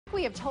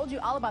We have told you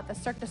all about the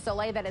Cirque Du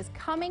Soleil that is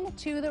coming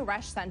to the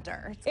Resch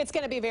Center. It's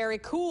going to be very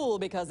cool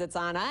because it's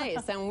on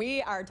ice, and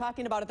we are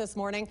talking about it this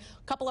morning.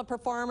 A couple of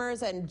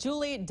performers, and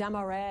Julie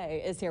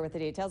Desmarais is here with the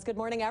details. Good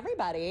morning,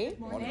 everybody. Good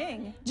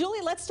morning.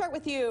 Julie, let's start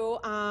with you.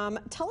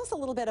 Tell us a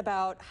little bit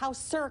about how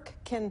Cirque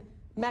can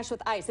mesh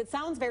with ice. It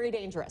sounds very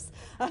dangerous.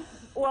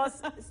 Well,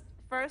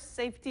 first,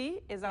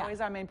 safety is always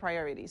our main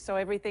priority. So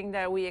everything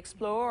that we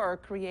explore or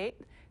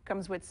create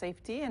comes with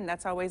safety, and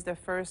that's always the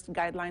first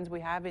guidelines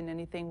we have in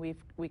anything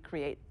we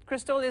create.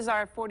 Crystal is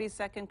our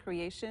 42nd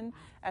creation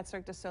at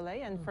Cirque Du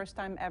Soleil and first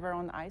time ever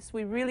on ice.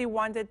 We really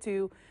wanted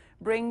to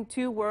bring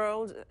two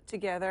worlds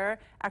together,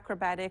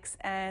 acrobatics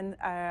and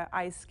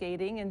ice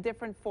skating in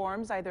different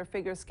forms, either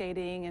figure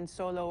skating and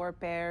solo or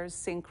pairs,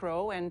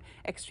 synchro and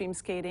extreme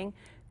skating,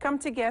 come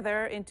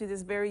together into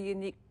this very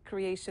unique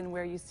creation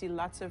where you see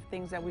lots of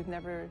things that we've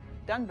never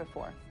done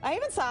before. I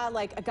even saw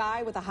like a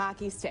guy with a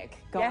hockey stick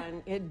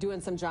going, doing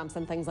some jumps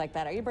and things like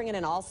that. Are you bringing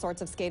in all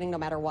sorts of skating no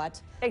matter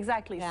what?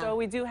 Exactly. Yeah. So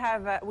we do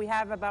have, we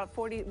have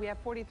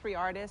 43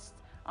 artists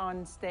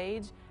on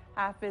stage.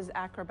 Half is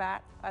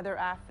acrobat, other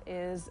half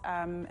is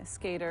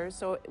skaters.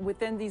 So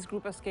within these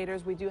group of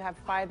skaters, we do have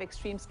 5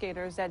 extreme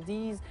skaters that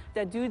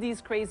do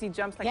these crazy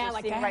jumps like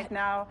you're seeing right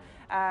now.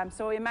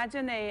 So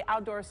imagine an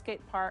outdoor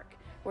skate park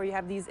where you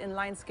have these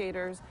inline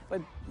skaters, but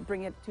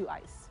bring it to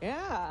ice.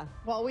 Yeah.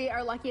 Well, we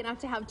are lucky enough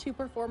to have 2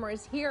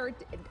 performers here.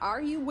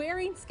 Are you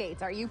wearing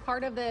skates? Are you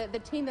part of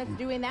the team that's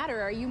doing that, or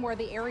are you more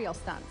the aerial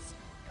stunts?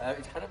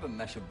 It's kind of a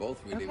mesh of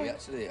both, really. We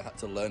actually had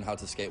to learn how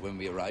to skate when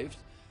we arrived.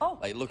 Oh.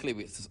 Like,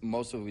 luckily,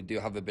 most of we do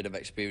have a bit of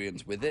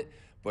experience with it.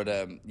 But,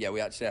 yeah,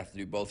 we actually have to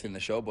do both in the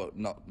show, but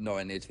not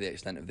nowhere near to the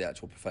extent of the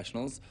actual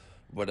professionals.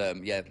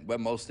 But, yeah, we're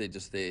mostly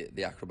just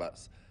the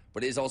acrobats.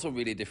 But it's also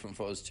really different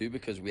for us, too,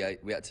 because we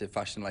had to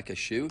fashion, like, a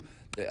shoe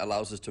that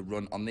allows us to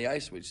run on the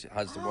ice, which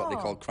has what they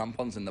call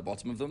crampons in the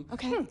bottom of them.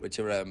 Okay. Which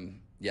are,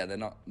 yeah, they're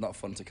not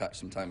fun to catch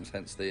sometimes,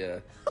 hence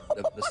the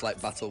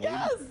slight battle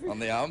wound on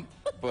the arm.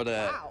 But,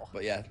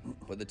 but yeah,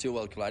 but the 2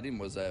 world colliding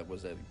was a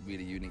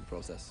really unique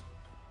process.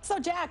 So,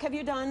 Jack, have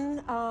you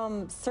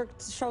done Cirque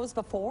shows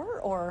before,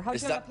 or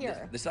how'd you end up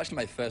here? This is actually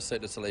my first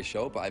Cirque Du Soleil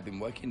show, but I've been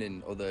working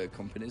in other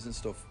companies and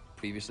stuff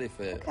previously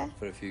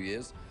for a few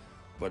years.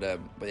 But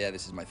yeah,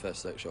 this is my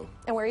first Cirque show.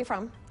 And where are you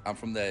from? I'm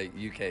from the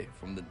UK,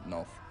 from the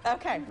north.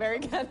 Okay, very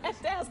good. I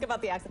have to ask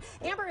about the accent.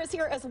 Amber is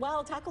here as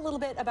well. Talk a little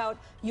bit about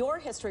your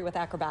history with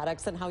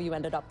acrobatics and how you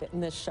ended up in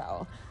this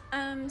show.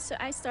 So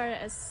I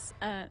started as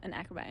an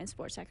acrobat in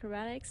sports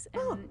acrobatics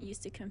and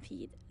used to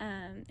compete.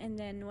 And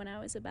then when I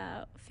was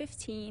about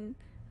 15,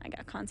 I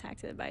got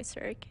contacted by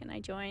Cirque, and I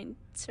joined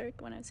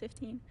Cirque when I was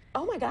 15.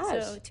 Oh my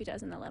gosh. So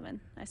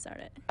 2011, I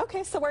started.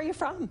 Okay, so where are you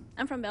from?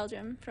 I'm from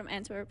Belgium, from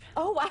Antwerp.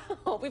 Oh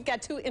wow, we've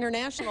got 2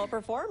 international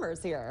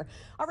performers here.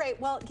 All right,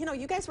 well, you know,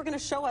 you guys were going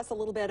to show us a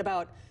little bit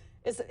about,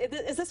 is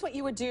this what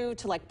you would do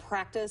to like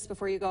practice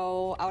before you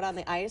go out on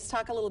the ice?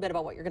 Talk a little bit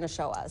about what you're going to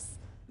show us.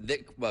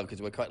 Well,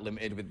 because we're quite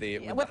limited with the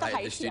height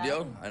of the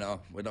studio. I know,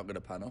 we're not going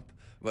to pan up.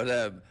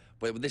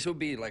 But this would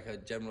be like a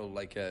general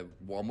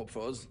warm-up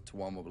for us, to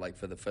warm up like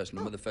for the first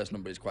number. The first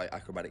number is quite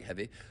acrobatic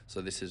heavy,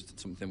 so this is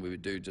something we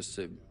would do just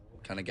to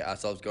kind of get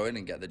ourselves going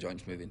and get the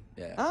joints moving.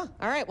 Yeah. Oh,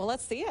 all right, well,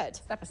 let's see it.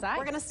 Step aside.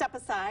 We're going to step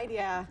aside,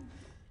 yeah.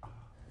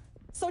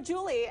 So,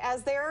 Julie,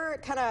 as they're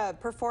kind of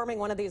performing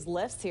one of these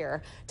lifts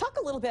here, talk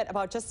a little bit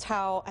about just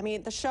how, I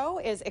mean, the show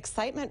is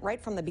excitement right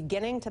from the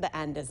beginning to the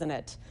end, isn't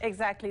it?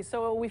 Exactly.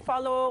 So we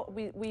follow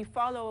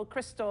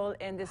Crystal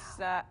in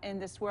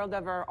this world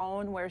of her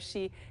own, where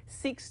she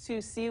seeks to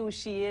see who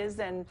she is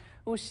and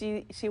who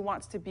she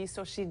wants to be.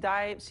 So she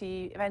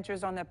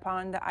ventures on the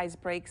pond, the ice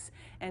breaks,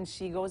 and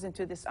she goes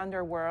into this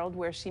underworld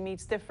where she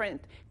meets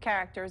different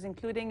characters,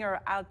 including her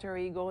alter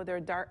ego,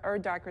 her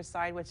darker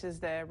side, which is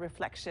the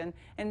reflection.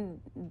 And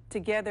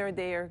together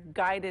they are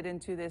guided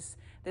into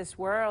this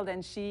world,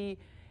 and she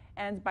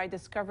ends by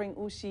discovering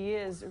who she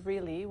is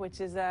really, which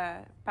is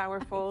a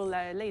powerful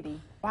lady.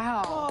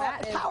 Wow. Oh,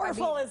 that is,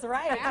 powerful is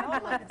right.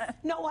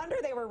 No wonder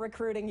they were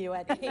recruiting you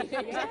at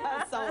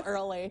so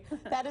early.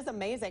 That is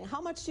amazing. How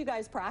much do you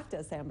guys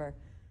practice, Amber?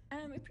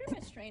 We pretty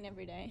much train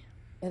every day.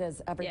 It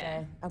is every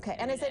day. Okay.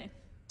 And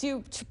do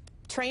you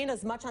train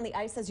as much on the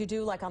ice as you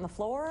do like on the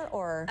floor,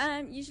 or?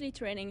 Usually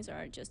trainings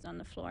are just on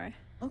the floor.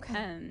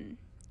 Okay.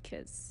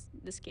 Because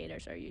the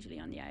skaters are usually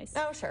on the ice.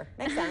 Oh, sure.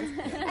 Makes sense.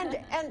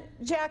 And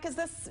Jack, is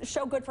this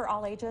show good for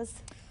all ages?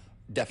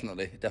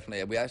 Definitely,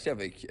 definitely. We actually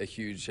have a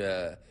huge,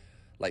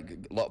 like,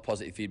 a lot of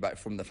positive feedback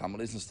from the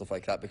families and stuff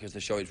like that, because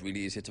the show is really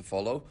easy to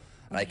follow.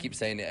 And I keep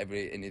saying it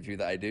every interview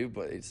that I do,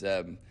 but it's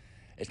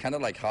kind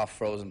of like half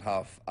Frozen,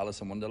 half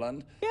Alice in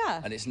Wonderland. Yeah.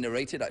 And it's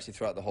narrated actually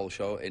throughout the whole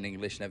show in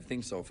English and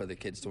everything, so for the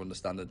kids to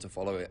understand and to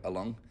follow it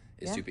along,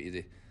 it's super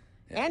easy.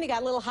 And you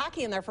got a little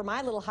hockey in there for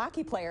my little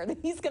hockey player.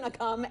 He's going to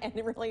come and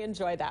really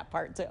enjoy that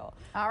part too.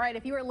 All right,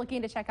 if you are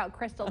looking to check out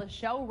Crystal, the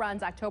show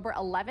runs October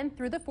 11th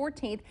through the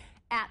 14th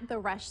at the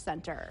Rush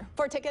Center.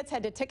 For tickets,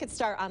 head to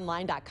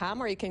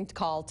ticketstaronline.com, or you can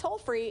call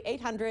toll-free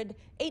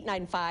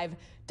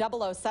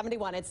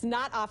 800-895-0071. It's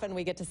not often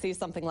we get to see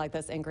something like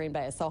this in Green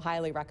Bay, so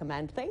highly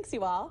recommend. Thanks,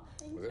 you all.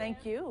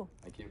 Thank you.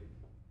 Thank you.